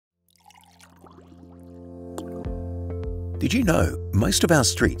Did you know most of our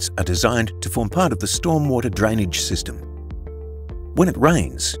streets are designed to form part of the stormwater drainage system? When it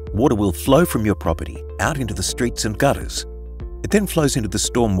rains, water will flow from your property out into the streets and gutters. It then flows into the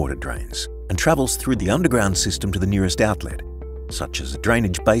stormwater drains and travels through the underground system to the nearest outlet, such as a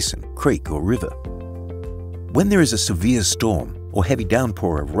drainage basin, creek or river. When there is a severe storm or heavy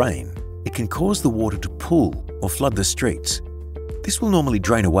downpour of rain, it can cause the water to pool or flood the streets. This will normally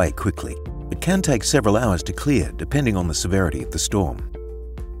drain away quickly, but can take several hours to clear depending on the severity of the storm.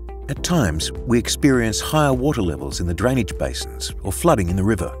 At times, we experience higher water levels in the drainage basins or flooding in the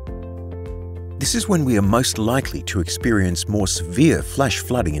river. This is when we are most likely to experience more severe flash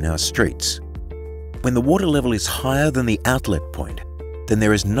flooding in our streets. When the water level is higher than the outlet point, then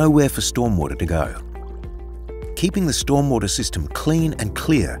there is nowhere for stormwater to go. Keeping the stormwater system clean and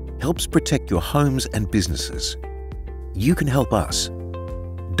clear helps protect your homes and businesses. You can help us.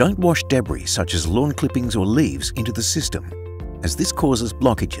 Don't wash debris such as lawn clippings or leaves into the system, as this causes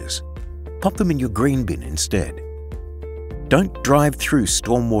blockages. Pop them in your green bin instead. Don't drive through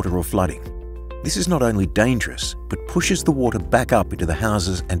stormwater or flooding. This is not only dangerous, but pushes the water back up into the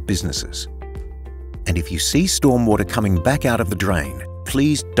houses and businesses. And if you see stormwater coming back out of the drain,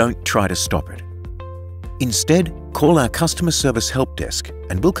 please don't try to stop it. Instead, call our customer service help desk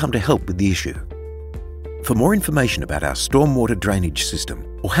and we'll come to help with the issue. For more information about our stormwater drainage system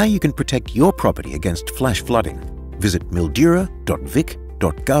or how you can protect your property against flash flooding, visit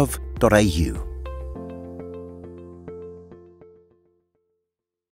mildura.vic.gov.au.